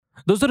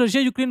दोस्तों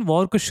Russia Ukraine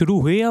war को शुरू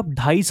हुए अब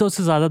 250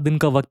 से ज्यादा दिन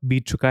का वक्त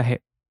बीत चुका है।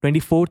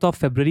 24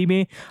 फरवरी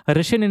में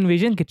रशियन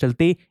इन्वेजन के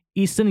चलते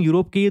ईस्टर्न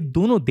यूरोप के ये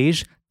दोनों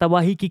देश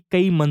तबाही की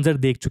कई मंजर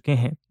देख चुके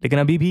हैं, लेकिन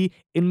अभी भी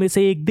इनमें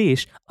से एक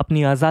देश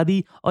अपनी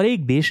आज़ादी और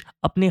एक देश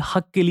अपने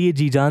हक के लिए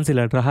जी जान से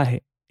लड़ रहा है।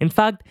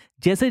 इनफैक्ट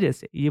जैसे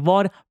जैसे ये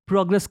वॉर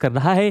प्रोग्रेस कर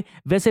रहा है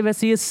वैसे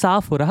वैसे ये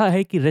साफ हो रहा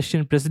है कि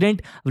रशियन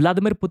प्रेसिडेंट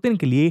व्लादिमीर पुतिन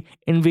के लिए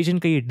इन्वेजन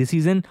का ये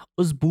डिसीजन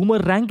उस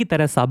बूमर रैंक की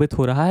तरह साबित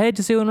हो रहा है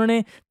जिसे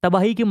उन्होंने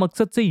तबाही के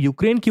मकसद से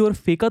यूक्रेन की ओर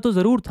फेंका तो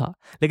जरूर था,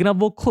 लेकिन अब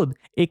वो खुद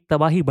एक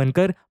तबाही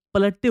बनकर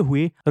पलटते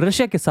हुए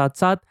रशिया के साथ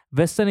साथ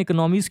वेस्टर्न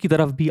इकोनॉमीज की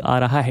तरफ भी आ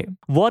रहा है।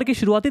 वॉर के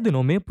शुरुआती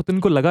दिनों में पुतिन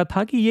को लगा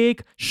था कि ये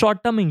एक शॉर्ट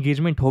टर्म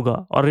एंगेजमेंट होगा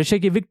और रशिया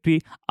की विक्ट्री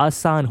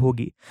आसान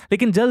होगी,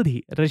 लेकिन जल्द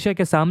ही रशिया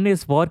के सामने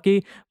इस वॉर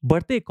के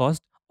बढ़ते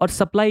कॉस्ट और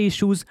सप्लाई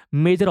इश्यूज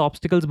मेजर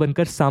ऑब्स्टिकल्स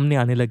बनकर सामने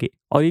आने लगे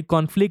और ये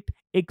कॉन्फ्लिक्ट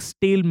एक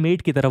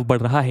स्टेलमेट की तरफ बढ़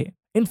रहा है।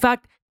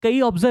 इनफैक्ट कई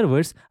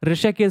ऑब्जर्वर्स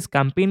रशिया के इस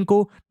कैंपेन को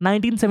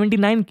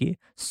 1979 के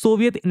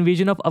सोवियत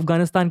इन्वेजन ऑफ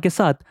अफगानिस्तान के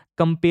साथ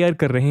कंपेयर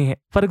कर रहे हैं।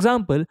 फॉर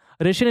एग्जांपल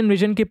रशियन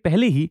इन्वेजन के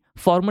पहले ही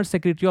former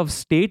secretary of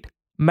state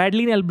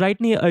Madeleine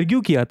Albright ने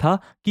आर्ग्यू किया था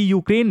कि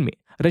यूक्रेन में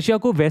रशिया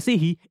को वैसे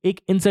ही एक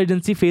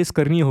इंसर्जेंसी फेस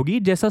करनी होगी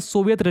जैसा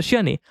सोवियत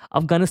रशिया ने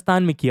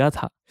अफगानिस्तान में किया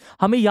था।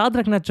 हमें याद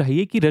रखना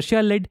चाहिए कि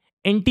Russia lead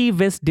anti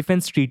waste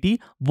defence treaty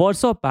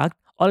Warsaw pact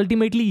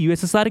ultimately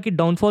USSR के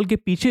डाउनफॉल के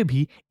पीछे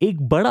भी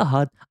एक बड़ा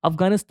हाथ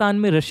अफगानिस्तान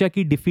में रशिया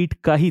की डिफीट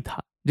का ही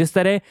था। जिस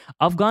तरह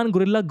अफगान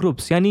गुरिल्ला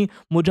ग्रुप्स यानी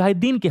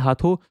मुजाहिदीन के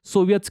हाथों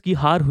सोवियत्स की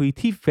हार हुई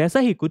थी, वैसा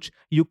ही कुछ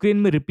यूक्रेन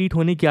में रिपीट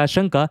होने की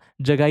आशंका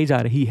जगाई जा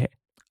रही है।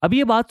 अब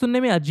ये बात सुनने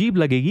में अजीब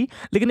लगेगी,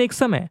 लेकिन एक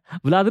समय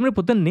व्लादिमीर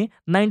पुतिन ने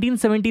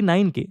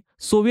 1979 के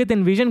सोवियत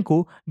इन्वेजन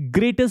को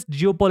greatest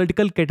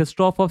geopolitical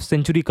catastrophe of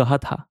century कहा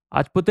था।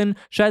 आज पुतिन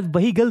शायद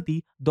वही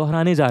गलती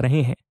दोहराने जा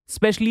रहे हैं,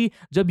 स्पेशली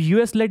जब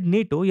यूएस लेड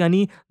नेटो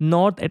यानी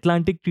नॉर्थ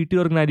अटलांटिक ट्रीटी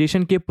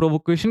ऑर्गेनाइजेशन के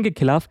प्रोवोकेशन के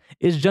खिलाफ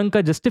इस जंग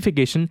का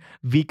जस्टिफिकेशन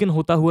वीकन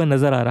होता हुआ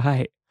नजर आ रहा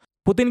है।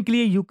 पुतिन के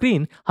लिए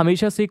यूक्रेन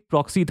हमेशा से एक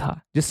प्रॉक्सी था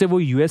जिससे वो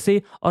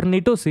यूएसए और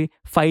नेटो से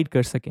फाइट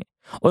कर सकें।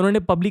 उन्होंने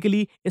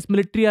पब्लिकली इस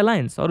मिलिट्री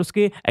अलायंस और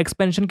उसके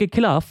एक्सपेंशन के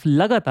खिलाफ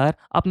लगातार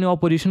अपने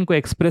ऑपोजिशन को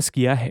एक्सप्रेस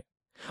किया है।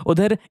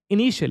 उधर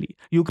इनिशियली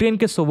यूक्रेन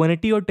के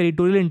सोवरेनिटी और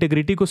टेरिटोरियल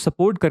इंटीग्रिटी को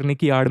सपोर्ट करने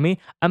की आड़ में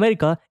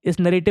अमेरिका इस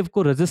नैरेटिव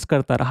को रेजिस्ट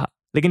करता रहा,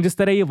 लेकिन जिस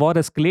तरह ये वॉर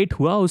एस्केलेट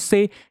हुआ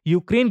उससे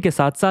यूक्रेन के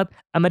साथ साथ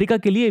अमेरिका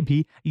के लिए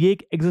भी ये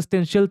एक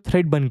एग्जिस्टेंशियल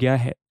थ्रेट बन गया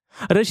है।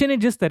 रशिया ने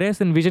जिस तरह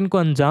इस इन्वेजन को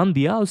अंजाम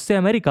दिया उससे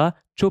अमेरिका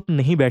चुप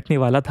नहीं बैठने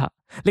वाला था,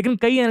 लेकिन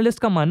कई एनालिस्ट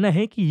का मानना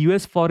है कि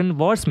यूएस फॉरेन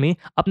वॉर्स में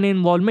अपने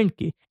इन्वॉल्वमेंट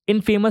के इन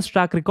फेमस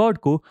ट्रैक रिकॉर्ड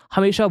को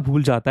हमेशा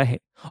भूल जाता है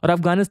और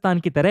अफगानिस्तान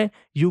की तरह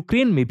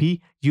यूक्रेन में भी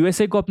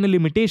यूएसए को अपने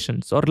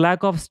लिमिटेशंस और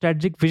लैक ऑफ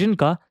स्ट्रेटेजिक विजन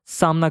का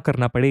सामना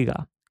करना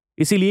पड़ेगा।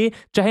 इसीलिए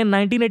चाहे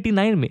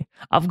 1989 में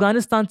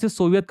अफगानिस्तान से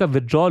सोवियत का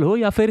विड्रॉल हो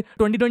या फिर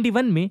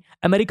 2021 में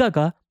अमेरिका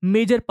का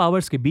मेजर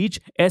पावर्स के बीच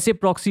ऐसे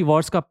प्रॉक्सी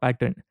वॉर्स का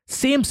पैटर्न,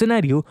 सेम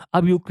सिनेरियो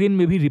अब यूक्रेन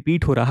में भी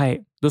रिपीट हो रहा है।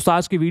 दोस्तों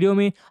आज की वीडियो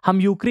में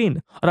हम यूक्रेन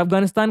और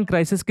अफगानिस्तान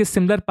क्राइसिस के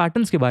सिमिलर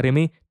पैटर्न्स के बारे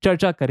में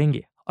चर्चा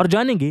करेंगे और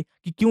जानेंगे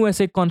कि क्यों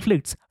ऐसे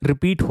कॉन्फ्लिक्ट्स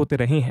रिपीट होते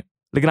रहे हैं।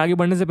 लेकिन आगे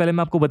बढ़ने से पहले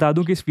मैं आपको बता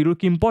दूं कि इस वीडियो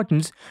की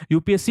इंपॉर्टेंस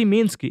यूपीएससी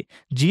मेंस के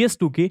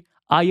GS2 के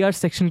IR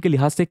सेक्शन के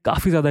लिहाज से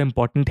काफी ज्यादा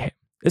इंपॉर्टेंट है।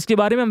 इसके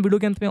बारे में हम वीडियो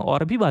के अंत में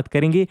और भी बात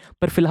करेंगे,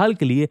 पर फिलहाल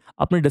के लिए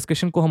अपने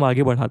डिस्कशन को हम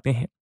आगे बढ़ाते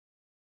हैं।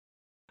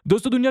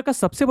 दोस्तों दुनिया का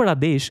सबसे बड़ा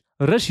देश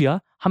रशिया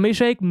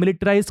हमेशा एक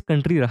मिलिटराइज्ड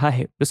कंट्री रहा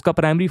है। इसका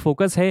प्राइमरी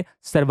फोकस है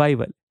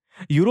सर्वाइवल।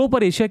 यूरोप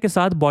और एशिया के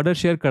साथ बॉर्डर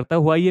शेयर करता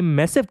हुआ ये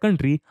मैसिव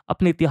कंट्री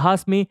अपने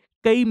इतिहास में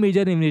कई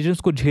मेजर इन्वेजन्स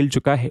को झेल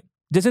चुका है,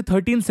 जैसे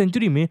 13th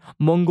सेंचुरी में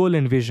मंगोल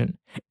इन्वेजन,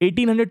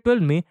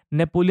 1812 में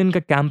नेपोलियन का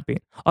कैंपेन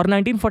और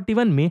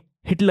 1941 में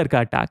हिटलर का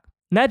अटैक।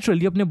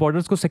 नेचुरली अपने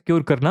बॉर्डर्स को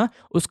सिक्योर करना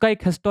उसका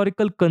एक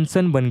हिस्टोरिकल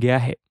कंसर्न बन गया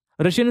है।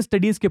 रशियन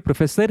स्टडीज के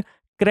प्रोफेसर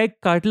क्रेग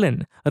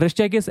कार्टलन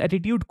रशिया के इस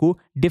एटीट्यूड को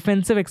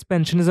डिफेंसिव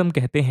एक्सपेंशनिज्म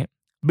कहते हैं।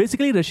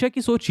 बेसिकली रशिया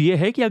की सोच ये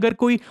है कि अगर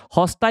कोई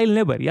हॉस्टाइल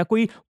नेबर या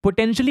कोई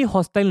पोटेंशियली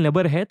हॉस्टाइल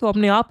नेबर है तो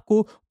अपने आप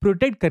को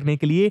प्रोटेक्ट करने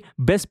के लिए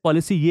बेस्ट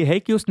पॉलिसी ये है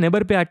कि उस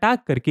नेबर पे अटैक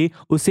करके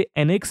उसे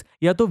एनेक्स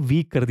या तो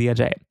वीक कर दिया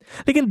जाए।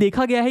 लेकिन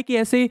देखा गया है कि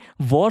ऐसे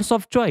वॉर्स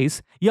ऑफ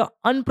चॉइस या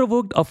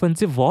अनप्रोवोक्ड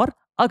ऑफेंसिव वॉर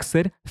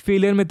अक्सर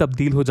फेलियर में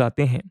तब्दील हो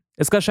जाते हैं।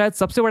 इसका शायद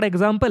सबसे बड़ा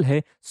एग्जांपल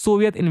है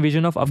सोवियत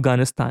इन्वेजन ऑफ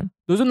अफगानिस्तान।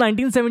 दोस्तों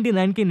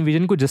 1979 के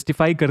इन्वेजन को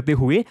जस्टिफाई करते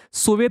हुए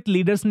सोवियत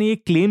लीडर्स ने ये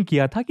क्लेम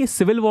किया था कि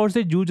सिविल वॉर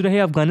से जूझ रहे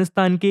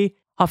अफगानिस्तान के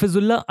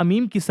हाफिजुल्लाह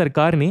अमीम की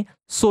सरकार ने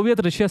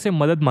सोवियत रशिया से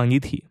मदद मांगी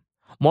थी।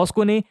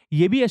 मॉस्को ने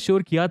यह भी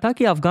एश्योर किया था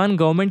कि अफगान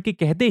गवर्नमेंट के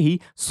कहते ही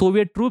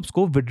सोवियत ट्रूप्स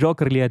को विड्रॉ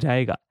कर लिया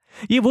जाएगा।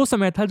 ये वो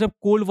समय था जब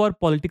कोल्ड वॉर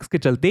पॉलिटिक्स के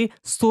चलते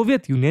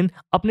सोवियत यूनियन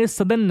अपने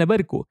सदर्न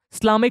नेबर को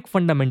इस्लामिक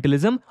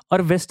फंडामेंटलिज्म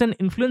और वेस्टर्न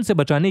इन्फ्लुएंस से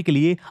बचाने के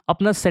लिए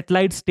अपना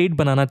सैटेलाइट स्टेट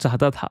बनाना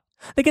चाहता था।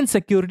 लेकिन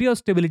सिक्योरिटी और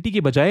स्टेबिलिटी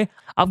के बजाय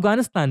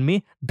अफगानिस्तान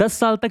में 10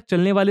 साल तक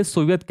चलने वाले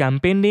सोवियत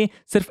कैंपेन ने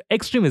सिर्फ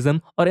एक्सट्रीमिज्म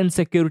और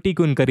इनसिक्योरिटी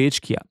को इनकरेज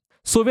किया।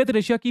 सोवियत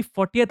रशिया की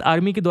 40th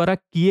आर्मी के द्वारा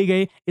किए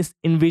गए इस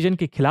इन्वेजन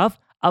के खिलाफ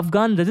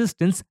अफगान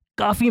रेजिस्टेंस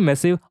काफी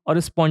मैसिव और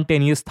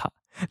स्पॉन्टेनियस था,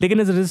 लेकिन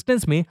इस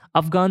रेजिस्टेंस में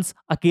अफगान्स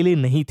अकेले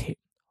नहीं थे।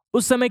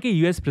 उस समय के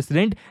यूएस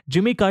प्रेसिडेंट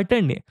जिमी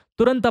कार्टर ने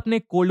तुरंत अपने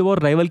कोल्ड वॉर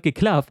राइवल के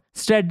खिलाफ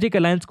स्ट्रेटेजिक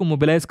अलायंस को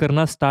मोबिलाइज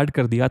करना स्टार्ट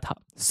कर दिया था।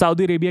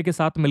 सऊदी अरेबिया के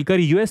साथ मिलकर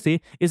यूएसए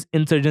इस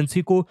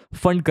इंसर्जेंसी को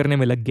फंड करने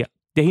में लग गया।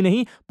 यही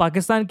नहीं,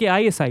 पाकिस्तान के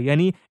आईएसआई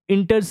यानी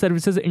इंटर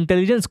सर्विसेज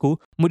इंटेलिजेंस को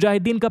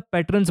मुजाहिदीन का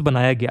पैटर्न्स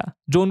बनाया गया,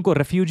 जो उनको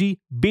रेफ्यूजी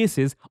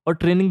बेसिस और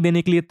ट्रेनिंग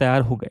देने के लिए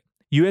तैयार हो गए।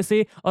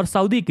 यूएसए और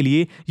सऊदी के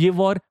लिए ये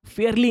वॉर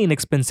फेयरली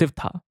इनएक्सपेंसिव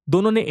था।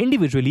 दोनों ने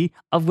इंडिविजुअली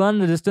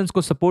अफगान रेजिस्टेंस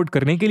को सपोर्ट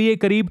करने के लिए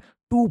करीब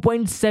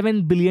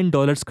 $2.7 बिलियन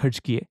खर्च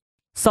किए।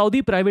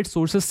 सऊदी प्राइवेट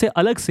सोर्सेस से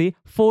अलग से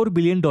 $4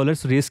 बिलियन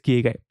रेस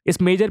किए गए।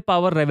 इस मेजर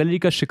पावर राइवलरी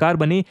का शिकार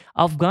बने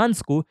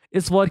अफगान्स को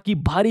इस वॉर की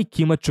भारी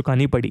कीमत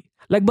चुकानी पड़ी।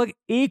 लगभग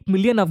 1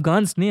 मिलियन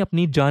अफगान्स ने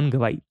अपनी जान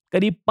गंवाई,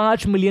 करीब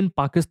 5 मिलियन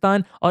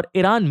पाकिस्तान और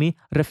ईरान में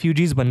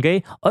रेफ्यूजीज बन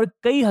गए और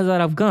कई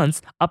हजार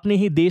अफगान्स अपने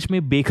ही देश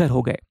में बेघर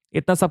हो गए।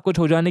 इतना सब कुछ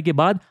हो जाने के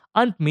बाद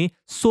अंत में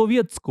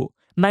सोवियत्स को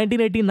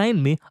 1989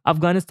 में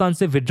अफगानिस्तान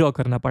से विड्रॉ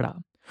करना पड़ा।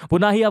 वो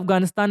ना ही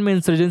अफगानिस्तान में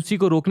इंसर्जेंसी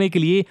को रोकने के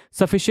लिए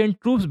सफिशिएंट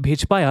ट्रूप्स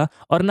भेज पाया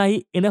और ना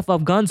ही इनफ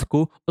अफगान्स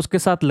को उसके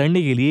साथ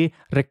लड़ने के लिए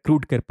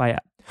रिक्रूट कर पाया।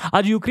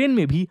 आज यूक्रेन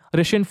में भी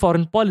रशियन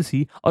फॉरेन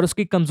पॉलिसी और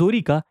उसकी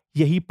कमजोरी का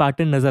यही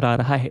पैटर्न नजर आ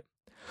रहा है।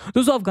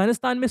 दोस्तों,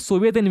 अफगानिस्तान में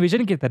सोवियत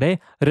इन्वेजन की तरह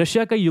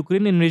रशिया का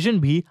यूक्रेन इन्वेजन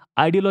भी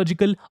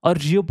आइडियोलॉजिकल और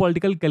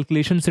जियोपॉलिटिकल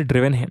कैलकुलेशन से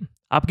ड्रिवन है।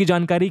 आपकी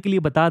जानकारी के लिए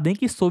बता दें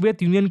कि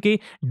सोवियत यूनियन के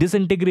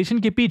डिसइंटीग्रेशन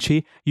के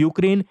पीछे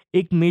यूक्रेन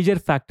एक मेजर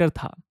फैक्टर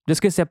था,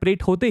 जिसके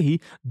सेपरेट होते ही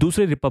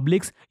दूसरे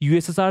रिपब्लिक्स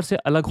यूएसएसआर से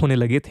अलग होने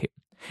लगे थे।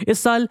 इस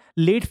साल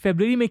लेट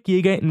फरवरी में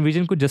किए गए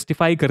इन्वेजन को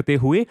जस्टिफाई करते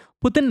हुए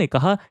पुतिन ने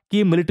कहा कि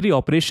ये मिलिट्री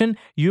ऑपरेशन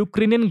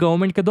यूक्रेनियन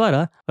गवर्नमेंट के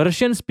द्वारा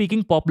रशियन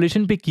स्पीकिंग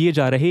पॉपुलेशन पे किए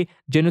जा रहे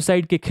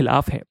जेनोसाइड के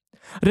खिलाफ है।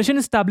 रशियन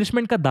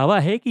एस्टैब्लिशमेंट का दावा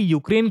है कि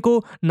यूक्रेन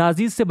को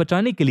नाजीज से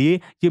बचाने के लिए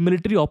ये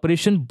मिलिट्री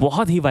ऑपरेशन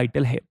बहुत ही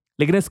वाइटल है,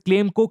 लेकिन इस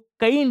क्लेम को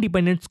कई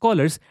इंडिपेंडेंट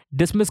स्कॉलर्स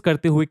डिसमिस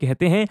करते हुए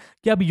कहते हैं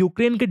कि अब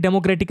यूक्रेन के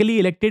democratically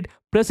elected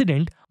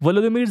president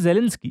Volodymyr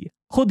Zelensky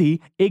खुद ही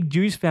एक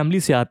ज्यूइश फैमिली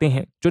से आते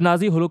हैं जो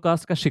नाजी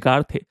होलोकॉस्ट का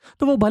शिकार थे,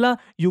 तो वो भला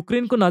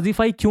यूक्रेन को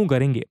नाजीफाई क्यों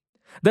करेंगे।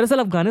 दरअसल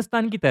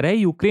अफगानिस्तान की तरह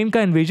यूक्रेन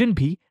का इन्वेजन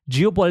भी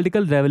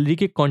जियोपॉलिटिकल राइवलरी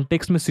के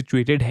कॉन्टेक्स्ट में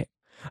सिचुएटेड है।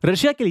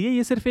 रशिया के लिए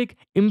ये सिर्फ एक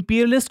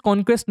इंपीरियलिस्ट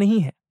कॉन्क्वेस्ट नहीं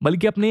है,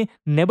 बल्कि अपने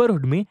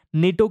नेबरहुड में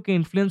नेटो के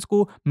इन्फ्लुएंस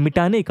को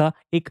मिटाने का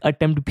एक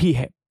अटेम्प्ट भी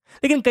है।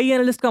 लेकिन कई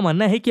एनालिस्ट का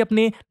मानना है कि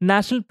अपने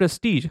नेशनल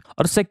प्रेस्टीज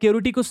और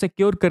सिक्योरिटी को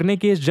सिक्योर करने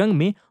के इस जंग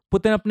में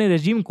पुतिन अपने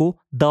रेजिम को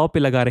दांव पे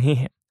लगा रहे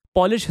हैं।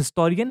 पॉलिश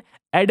हिस्टोरियन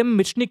एडम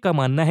मिचनिक का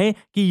मानना है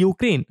कि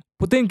यूक्रेन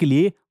पुतिन के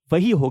लिए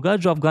वही होगा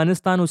जो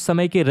अफगानिस्तान उस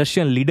समय के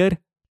रशियन लीडर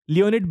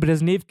लियोनिड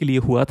ब्रेजनेव के लिए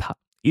हुआ था।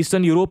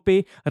 ईस्टर्न यूरोप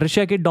पे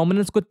रशिया के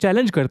डोमिनेंस को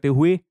चैलेंज करते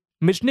हुए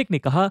मिचनिक ने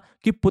कहा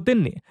कि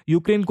पुतिन ने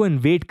यूक्रेन को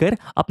इन्वेड कर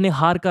अपने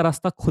हार का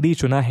रास्ता खुद ही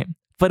चुना है।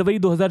 फरवरी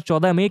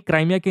 2014 में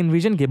क्राइमिया के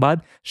इन्वेजन के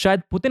बाद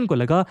शायद पुतिन को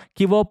लगा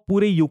कि वह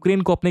पूरे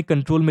यूक्रेन को अपने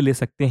कंट्रोल में ले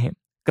सकते हैं।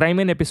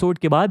 क्राइमियन एपिसोड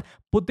के बाद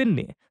पुतिन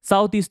ने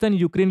साउथ ईस्टर्न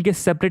यूक्रेन के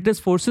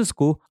सेपरेटिस्ट फोर्सेस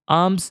को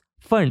आर्म्स,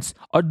 फंड्स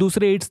और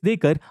दूसरे एड्स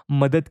देकर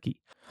मदद की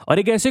और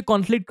एक ऐसे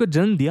कॉन्फ्लिक्ट को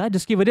जन्म दिया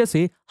जिसकी वजह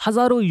से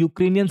हजारों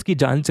यूक्रेनियंस की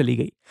जान चली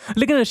गई।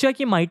 लेकिन रशिया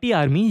की माइटी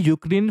आर्मी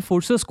यूक्रेन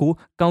फोर्सेस को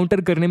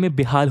काउंटर करने में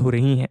बेहाल हो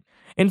रही है।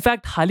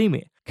 इनफैक्ट हाल ही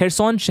में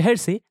खेरसोन शहर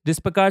से जिस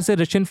प्रकार से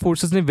रशियन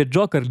फोर्सेस ने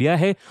विड्रॉ कर लिया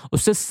है,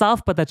 उससे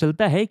साफ पता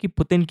चलता है कि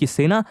पुतिन की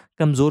सेना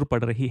कमजोर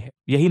पड़ रही है।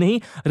 यही नहीं,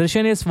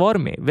 रशिया ने इस वॉर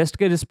में वेस्ट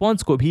के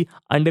रिस्पॉन्स को भी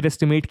अंडर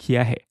एस्टिमेट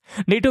किया है।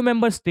 नेटो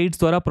मेंबर स्टेट्स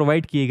द्वारा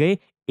प्रोवाइड किए गए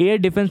air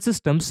defence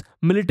systems,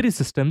 military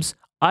systems,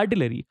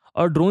 artillery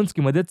और ड्रोन्स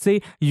की मदद से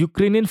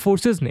यूक्रेनियन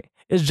फोर्सेस ने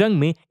इस जंग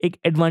में एक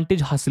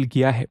एडवांटेज हासिल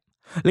किया है।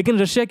 लेकिन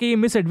रशिया के ये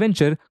मिस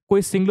एडवेंचर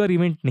कोई सिंगुलर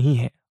इवेंट नहीं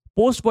है।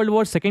 पोस्ट वर्ल्ड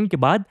वॉर सेकेंड के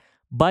बाद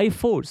बाय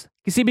फोर्स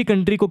किसी भी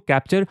कंट्री को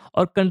कैप्चर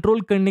और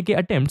कंट्रोल करने के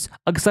अटेम्प्ट्स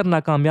अक्सर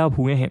नाकामयाब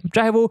हुए हैं,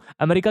 चाहे वो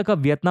अमेरिका का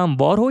वियतनाम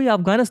वॉर हो या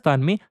अफगानिस्तान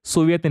में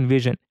सोवियत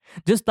इन्वेजन।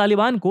 जिस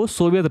तालिबान को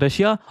सोवियत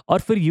रशिया और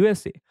फिर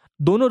यूएसए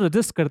दोनों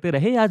रजिस्ट करते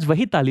रहे, आज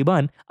वही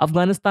तालिबान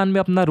अफगानिस्तान में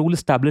अपना रूल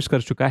स्टैब्लिश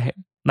कर चुका है।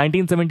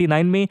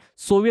 1979 में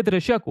सोवियत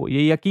रशिया को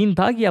यह यकीन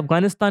था कि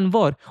अफगानिस्तान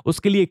वॉर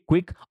उसके लिए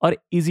क्विक और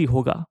इजी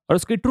होगा और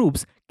उसके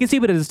ट्रूप्स किसी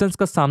भी रेजिस्टेंस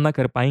का सामना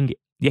कर पाएंगे।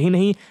 यही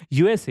नहीं,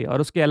 यूएसए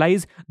और उसके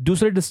एलाइज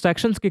दूसरे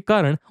डिस्ट्रैक्शंस के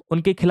कारण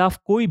उनके खिलाफ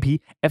कोई भी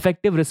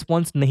इफेक्टिव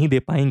रिस्पॉन्स नहीं दे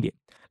पाएंगे।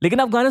 लेकिन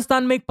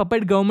अफगानिस्तान में एक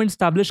पपेट गवर्नमेंट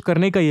स्टैब्लिश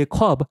करने का यह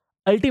ख्वाब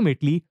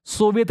अल्टीमेटली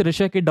सोवियत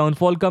रशिया के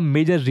डाउनफॉल का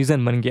मेजर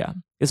रीजन बन गया।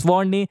 इस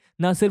वॉर ने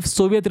न सिर्फ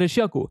सोवियत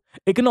रशिया को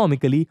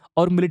इकोनॉमिकली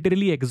और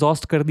मिलिटरीली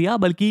एग्जॉस्ट कर दिया,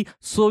 बल्कि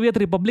सोवियत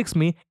रिपब्लिक्स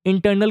में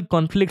इंटरनल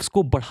कॉन्फ्लिक्ट्स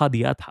को बढ़ा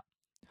दिया था।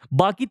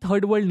 बाकी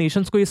थर्ड वर्ल्ड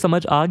नेशंस को यह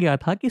समझ आ गया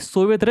था कि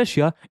सोवियत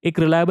रशिया एक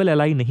रिलायबल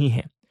एलाई नहीं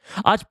है।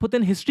 आज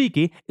पुतिन हिस्ट्री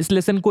के इस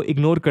लेसन को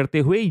इग्नोर करते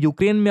हुए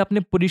यूक्रेन में अपने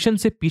पोजीशन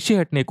से पीछे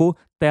हटने को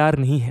तैयार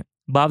नहीं है।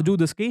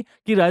 बावजूद इसके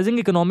कि राइजिंग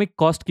इकोनॉमिक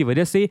कॉस्ट की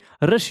वजह से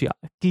रशिया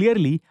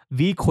क्लियरली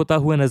वीक होता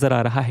हुआ नजर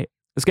आ रहा है।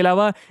 इसके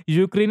अलावा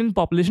यूक्रेनियन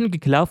पॉपुलेशन के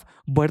खिलाफ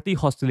बढ़ती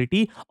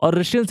हॉस्टिलिटी और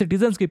रशियन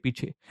सिटीजन्स के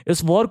पीछे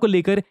इस वॉर को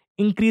लेकर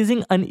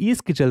इंक्रीजिंग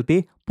अनईज के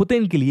चलते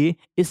पुतिन के लिए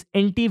इस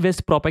एंटी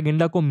वेस्ट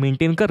प्रोपेगेंडा को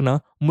मेंटेन करना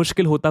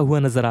मुश्किल होता हुआ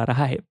नजर आ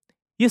रहा है।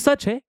 ये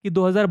सच है कि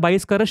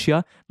 2022 का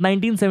रशिया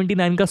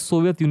 1979 का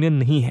सोवियत यूनियन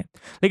नहीं है,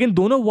 लेकिन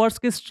दोनों वॉर्स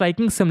के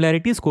स्ट्राइकिंग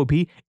सिमिलैरिटीज को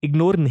भी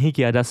इग्नोर नहीं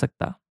किया जा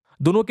सकता।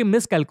 दोनों के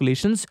मिस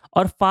कैलकुलेशंस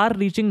और फार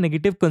रीचिंग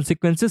नेगेटिव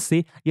कॉन्सिक्वेंसेस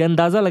से यह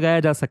अंदाजा लगाया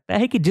जा सकता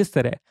है कि जिस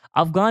तरह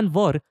अफगान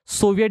वॉर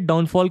सोवियत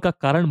डाउनफॉल का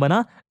कारण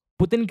बना,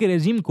 पुतिन के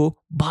रेजिम को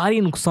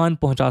भारी नुकसान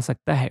पहुंचा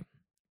सकता है।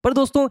 पर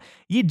दोस्तों,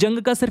 ये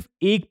जंग का सिर्फ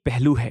एक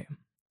पहलू है।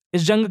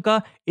 इस जंग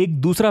का एक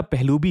दूसरा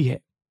पहलू भी है,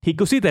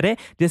 ठीक उसी तरह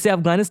जैसे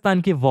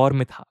अफगानिस्तान के वॉर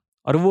में था,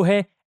 और वो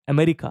है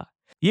अमेरिका।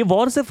 ये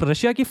वॉर सिर्फ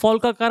रशिया की फॉल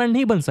का कारण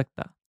नहीं बन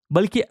सकता,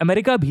 बल्कि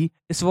अमेरिका भी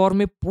इस वॉर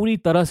में पूरी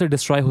तरह से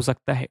डिस्ट्रॉय हो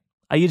सकता है।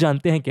 आइए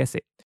जानते हैं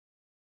कैसे।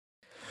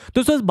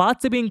 तो इस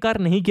बात से भी इंकार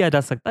नहीं किया जा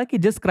सकता कि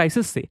जिस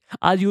क्राइसिस से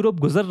आज यूरोप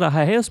गुजर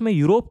रहा है, उसमें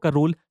यूरोप का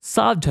रोल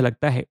साफ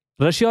झलकता है।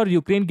 रशिया और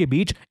यूक्रेन के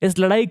बीच इस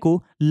लड़ाई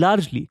को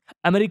लार्जली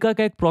अमेरिका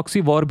का एक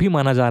प्रॉक्सी वॉर भी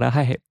माना जा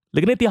रहा है,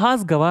 लेकिन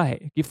इतिहास गवाह है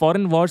कि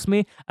फॉरेन वॉर्स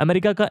में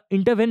अमेरिका का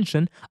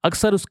इंटरवेंशन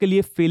अक्सर उसके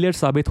लिए फेलियर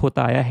साबित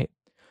होता आया है।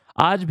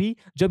 आज भी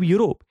जब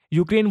यूरोप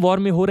यूक्रेन वॉर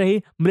में हो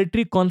रहे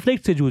मिलिट्री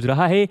कॉन्फ्लिक्ट से जूझ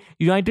रहा है,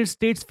 यूनाइटेड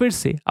स्टेट्स फिर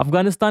से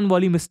अफगानिस्तान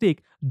वाली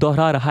मिस्टेक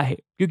दोहरा रहा है,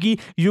 क्योंकि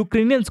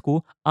यूक्रेनियंस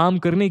को आर्म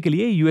करने के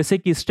लिए यूएसए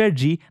की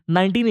स्ट्रेटजी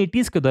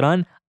 1980s के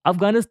दौरान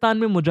अफगानिस्तान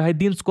में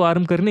मुजाहिदीन को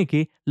आर्म करने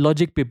के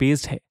लॉजिक पे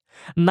बेस्ड है।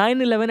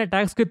 9/11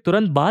 अटैक्स के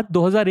तुरंत बाद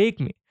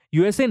 2001 में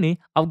यूएसए ने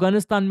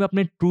अफगानिस्तान में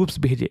अपने ट्रूप्स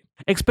भेजे।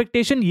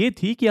 एक्सपेक्टेशन ये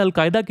थी कि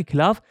अलकायदा के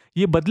खिलाफ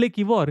ये बदले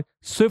की वॉर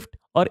स्विफ्ट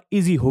और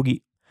इजी होगी,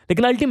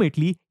 लेकिन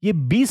अल्टीमेटली ये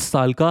 20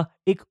 साल का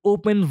एक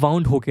ओपन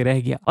वाउंड होकर रह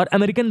गया और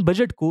अमेरिकन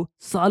बजट को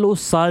सालों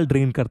साल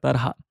ड्रेन करता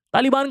रहा।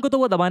 तालिबान को तो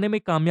वो दबाने में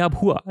कामयाब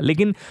हुआ,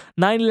 लेकिन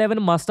 9/11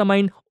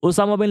 मास्टरमाइंड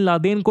ओसामा बिन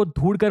लादेन को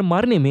ढूंढ कर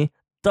मारने में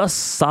 10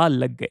 साल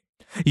लग गए।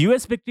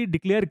 यूएस विक्ट्री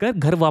डिक्लेयर कर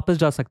घर वापस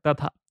जा सकता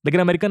था,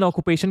 लेकिन अमेरिकन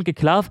ऑक्यूपेशन के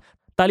खिलाफ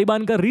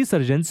तालिबान का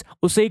रिसर्जेंस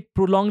उसे एक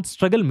प्रोलॉन्ग्ड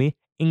स्ट्रगल में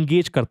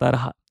एंगेज करता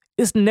रहा।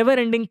 इस नेवर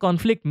एंडिंग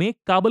कॉन्फ्लिक्ट में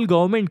काबुल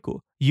गवर्नमेंट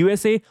को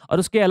यूएसए और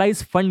उसके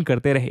एलाइज फंड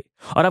करते रहे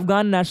और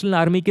अफगान नेशनल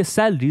आर्मी के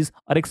सैलरीज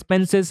और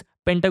एक्सपेंसेस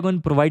पेंटागन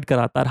प्रोवाइड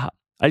कराता रहा।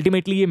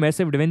 अल्टीमेटली ये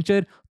मैसिव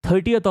एडवेंचर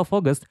 30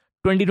 अगस्त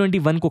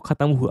 2021 को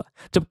खत्म हुआ,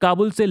 जब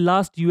काबुल से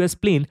last US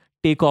plane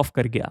take off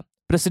कर गया।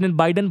 प्रेसिडेंट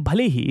बाइडेन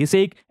भले ही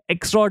इसे एक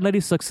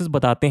एक्स्ट्राऑर्डिनरी सक्सेस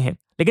बताते हैं,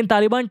 लेकिन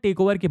तालिबान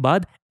टेक ओवर के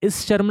बाद इस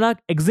शर्मनाक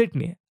एग्जिट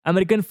ने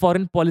अमेरिकन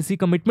फॉरेन पॉलिसी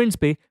कमिटमेंट्स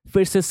पे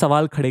फिर से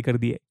सवाल खड़े कर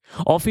दिए।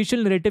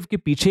 ऑफिशियल नैरेटिव के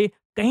पीछे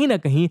कहीं ना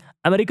कहीं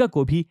अमेरिका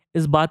को भी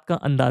इस बात का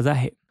अंदाजा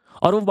है,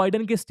 और वो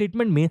बाइडेन के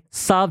स्टेटमेंट में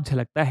साफ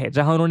झलकता है,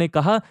 जहां उन्होंने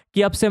कहा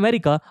कि अब से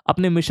अमेरिका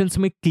अपने मिशंस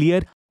में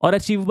क्लियर और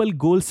अचीवेबल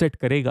गोल सेट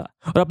करेगा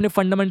और अपने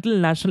फंडामेंटल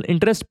नेशनल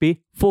इंटरेस्ट पे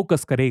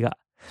फोकस करेगा।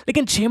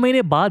 लेकिन 6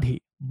 महीने बाद ही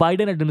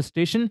बाइडेन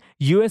एडमिनिस्ट्रेशन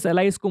यूएस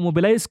एलाइज को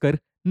मोबिलाइज कर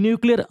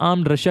न्यूक्लियर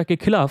आर्म्ड रशिया के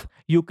खिलाफ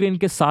यूक्रेन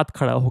के साथ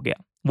खड़ा हो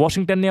गया।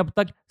 वॉशिंगटन ने अब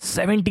तक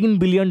 $17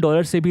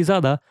 बिलियन से भी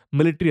ज्यादा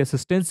मिलिट्री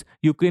असिस्टेंस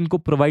यूक्रेन को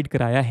प्रोवाइड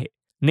कराया है।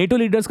 नेटो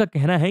लीडर्स का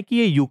कहना है कि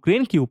ये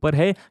यूक्रेन के ऊपर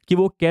है कि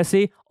वो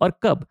कैसे और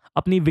कब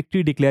अपनी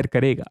विक्ट्री डिक्लेयर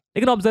करेगा,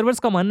 लेकिन ऑब्जर्वर्स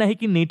का मानना है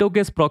कि नेटो के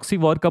इस प्रॉक्सी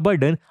वॉर का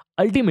बर्डन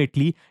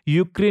अल्टीमेटली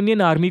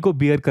यूक्रेनियन आर्मी को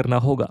बियर करना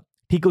होगा,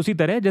 ठीक उसी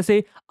तरह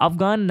जैसे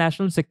अफगान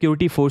नेशनल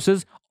सिक्योरिटी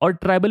फोर्सेस और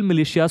ट्राइबल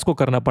मिलिशियाज को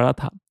करना पड़ा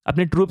था।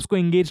 अपने ट्रूप्स को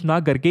एंगेज ना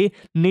करके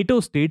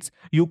नेटो स्टेट्स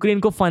यूक्रेन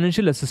को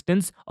फाइनेंशियल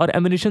असिस्टेंस और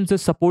एमिनिशन से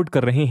सपोर्ट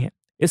कर रहे हैं।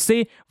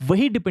 इससे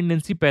वही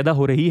डिपेंडेंसी पैदा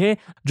हो रही है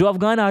जो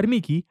अफगान आर्मी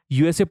की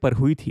यूएसए पर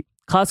हुई थी,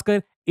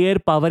 खासकर एयर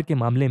पावर के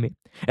मामले में।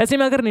 ऐसे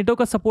में अगर नेटो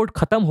का सपोर्ट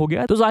खत्म हो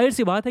गया तो जाहिर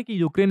सी बात है कि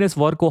यूक्रेन इस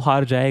वॉर को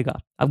हार जाएगा।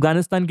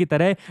 अफगानिस्तान की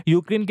तरह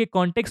यूक्रेन के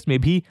कॉन्टेक्स्ट में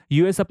भी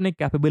यूएस अपने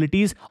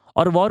कैपेबिलिटीज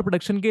और वॉर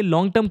प्रोडक्शन के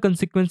लॉन्ग टर्म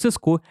कंसिक्वेंसेस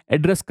को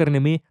एड्रेस करने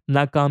में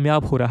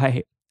नाकामयाब हो रहा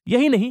है।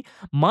 यही नहीं,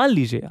 मान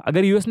लीजिए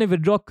अगर यूएस ने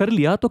विड्रॉ कर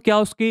लिया तो क्या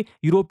उसके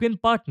यूरोपियन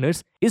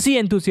पार्टनर्स इसी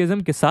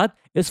एंथुसियाज्म के साथ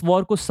इस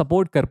वॉर को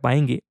सपोर्ट कर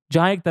पाएंगे?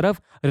 जहां एक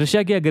तरफ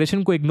रशिया के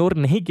एग्रेशन को इग्नोर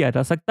नहीं किया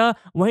जा सकता,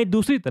 वहीं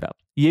दूसरी तरफ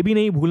यह भी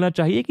नहीं भूलना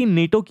चाहिए कि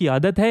नेटो की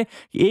आदत है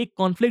कि एक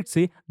कॉन्फ्लिक्ट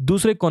से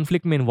दूसरे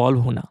कॉन्फ्लिक्ट में इन्वॉल्व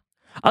होना।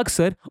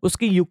 अक्सर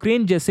उसके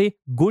यूक्रेन जैसे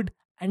good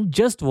and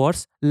just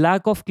wars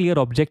lack of clear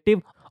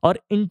objective और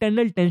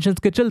इंटरनल टेंशंस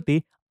के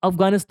चलते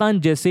अफगानिस्तान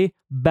जैसे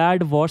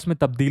बैड वॉर्स में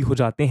तब्दील हो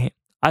जाते हैं।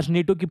 आज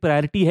नेटो की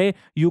प्रायोरिटी है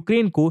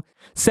यूक्रेन को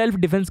सेल्फ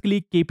डिफेंस के लिए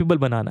केपेबल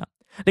बनाना,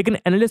 लेकिन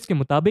एनालिस्ट के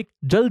मुताबिक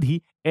जल्द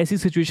ही ऐसी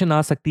सिचुएशन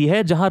आ सकती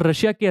है जहां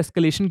रशिया के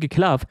एस्केलेशन के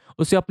खिलाफ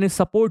उसे अपने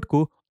सपोर्ट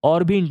को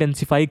और भी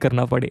इंटेंसिफाई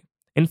करना पड़े।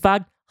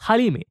 इनफैक्ट हाल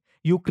ही में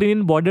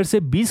यूक्रेन बॉर्डर से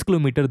 20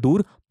 किलोमीटर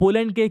दूर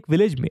पोलैंड के एक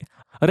विलेज में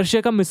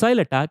रशिया का मिसाइल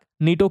अटैक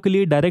नेटो के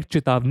लिए डायरेक्ट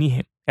चेतावनी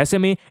है। ऐसे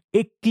में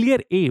एक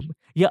क्लियर एम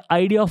या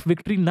आइडिया ऑफ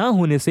विक्ट्री ना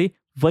होने से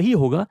वही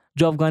होगा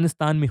जो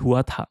अफगानिस्तान में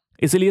हुआ था।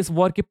 इसलिए इस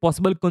वॉर के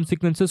पॉसिबल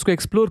कॉन्सिक्वेंसेस को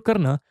एक्सप्लोर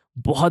करना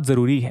बहुत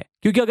जरूरी है,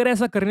 क्योंकि अगर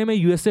ऐसा करने में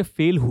यूएसए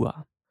फेल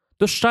हुआ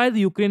तो शायद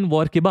यूक्रेन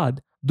वॉर के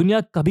बाद दुनिया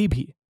कभी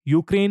भी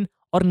यूक्रेन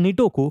और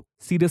नेटो को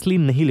सीरियसली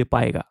नहीं ले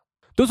पाएगा।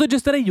 दोस्तों,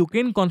 जिस तरह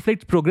यूक्रेन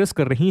कॉन्फ्लिक्ट प्रोग्रेस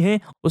कर रही हैं,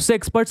 उससे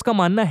एक्सपर्ट्स का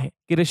मानना है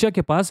कि रशिया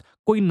के पास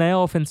कोई नया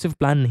ऑफेंसिव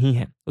प्लान नहीं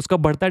है। उसका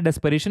बढ़ता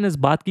डेस्परेशन इस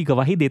बात की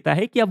गवाही देता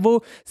है कि अब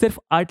वो सिर्फ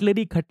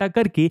आर्टिलरी इकट्ठा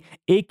करके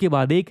एक के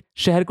बाद एक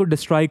शहर को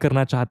डिस्ट्रॉय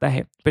करना चाहता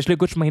है। पिछले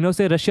कुछ महीनों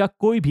से रशिया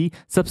कोई भी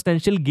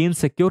सब्सटेंशियल गेन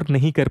सिक्योर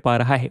नहीं कर पा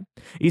रहा है।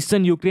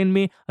 ईस्टर्न यूक्रेन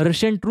में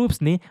रशियन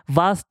ट्रूप्स ने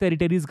वास्ट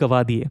टेरिटरीज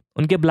गंवा दिए,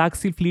 उनके ब्लैक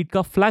सी फ्लीट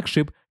का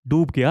फ्लैगशिप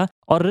डूब गया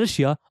और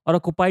रशिया और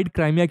ऑक्युपाइड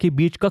क्राइमिया के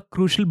बीच का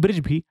क्रूशल ब्रिज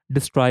भी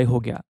डिस्ट्रॉय हो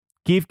गया।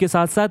 कीव के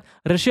साथ साथ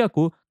रशिया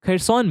को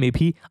खैरसॉन में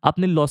भी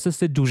अपने लॉसेस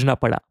से जूझना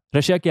पड़ा।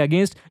 रशिया के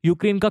अगेंस्ट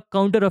यूक्रेन का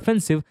काउंटर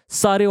ऑफेंसिव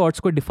सारे ऑड्स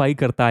को डिफाई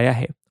करता आया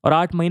है और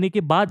 8 महीने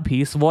के बाद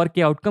भी इस वॉर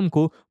के आउटकम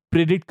को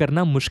प्रिडिक्ट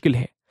करना मुश्किल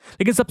है।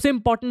 लेकिन सबसे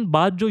इंपॉर्टेंट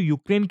बात जो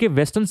यूक्रेन के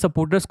वेस्टर्न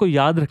सपोर्टर्स को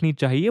याद रखनी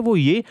चाहिए वो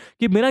ये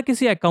कि बिना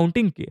किसी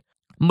अकाउंटिंग के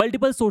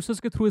मल्टीपल सोर्सेस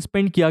के थ्रू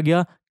स्पेंड किया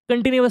गया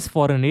कंटिन्यूअस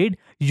फॉरेन एड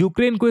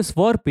यूक्रेन को इस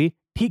वॉर पे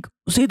ठीक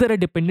उसी तरह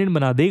डिपेंडेंट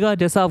बना देगा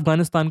जैसा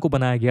अफगानिस्तान को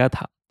बनाया गया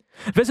था।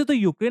 वैसे तो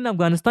यूक्रेन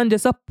अफगानिस्तान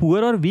जैसा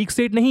पुअर और वीक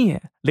स्टेट नहीं है,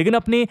 लेकिन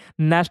अपने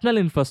नेशनल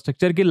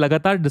इंफ्रास्ट्रक्चर के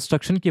लगातार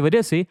डिस्ट्रक्शन की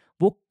वजह से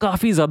वो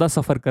काफी ज्यादा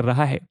सफर कर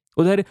रहा है।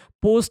 उधर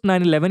पोस्ट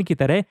 9/11 की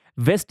तरह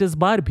वेस्ट इस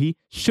बार भी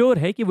श्योर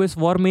है कि वो इस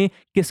वॉर में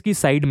किसकी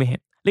साइड में है,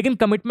 लेकिन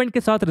कमिटमेंट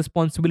के साथ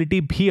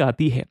रिस्पॉन्सिबिलिटी भी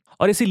आती है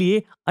और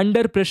इसीलिए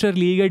अंडर प्रेशर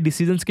लिए गए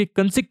डिसीजंस के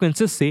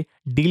कंसिक्वेंसेस से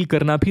डील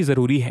करना भी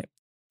जरूरी है।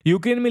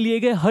 यूक्रेन में लिए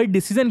गए हर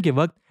डिसीजन के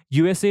वक्त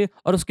यूएसए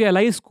और उसके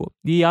अलाइज को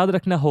ये याद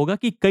रखना होगा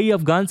कि कई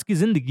अफगान्स की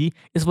जिंदगी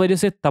इस वजह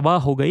से तबाह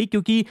हो गई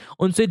क्योंकि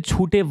उनसे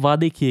झूठे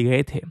वादे किए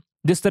गए थे।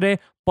 जिस तरह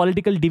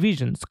political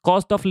divisions,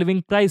 cost of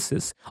living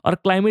crisis और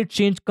क्लाइमेट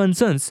चेंज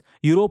कंसर्न्स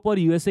यूरोप और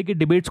यूएसए के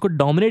डिबेट्स को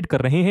डोमिनेट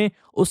कर रहे हैं,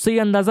 उससे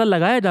यह अंदाजा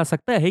लगाया जा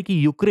सकता है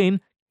कि यूक्रेन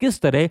किस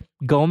तरह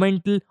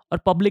गवर्नमेंटल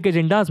और पब्लिक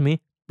एजेंडाज में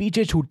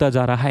पीछे छूटता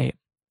जा रहा है।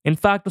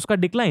 इनफैक्ट उसका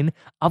डिक्लाइन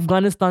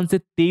अफगानिस्तान से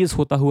तेज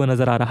होता हुआ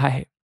नजर आ रहा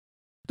है।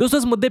 दोस्तों,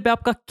 इस मुद्दे पे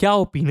आपका क्या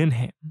ओपिनियन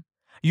है?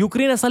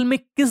 यूक्रेन असल में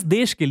किस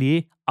देश के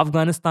लिए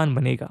अफगानिस्तान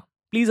बनेगा?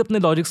 प्लीज अपने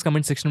लॉजिक्स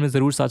कमेंट सेक्शन में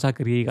जरूर साझा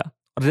करिएगा।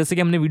 और जैसे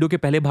कि हमने वीडियो के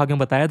पहले भाग में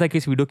बताया था कि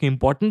इस वीडियो की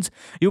इंपॉर्टेंस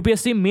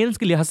यूपीएससी मेंस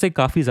के लिहाज से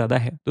काफी ज्यादा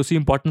है, तो उसी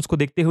इंपॉर्टेंस को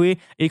देखते हुए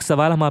एक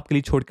सवाल हम आपके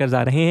लिए छोड़कर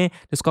जा रहे हैं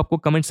जिसको आपको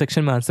कमेंट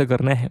सेक्शन में आंसर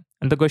करना है।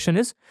 And the question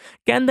is,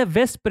 can the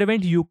West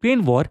prevent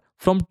Ukraine war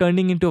from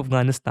turning into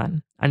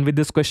Afghanistan? And with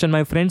this question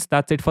my friends,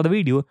 that's it for the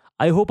video.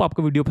 I hope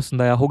आपको वीडियो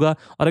पसंद आया होगा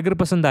और अगर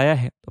पसंद आया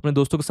है तो अपने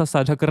दोस्तों के साथ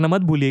साझा करना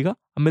मत भूलिएगा।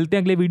 हम मिलते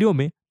हैं अगले वीडियो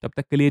में, तब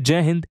तक के लिए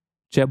जय हिंद,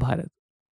 जय भारत।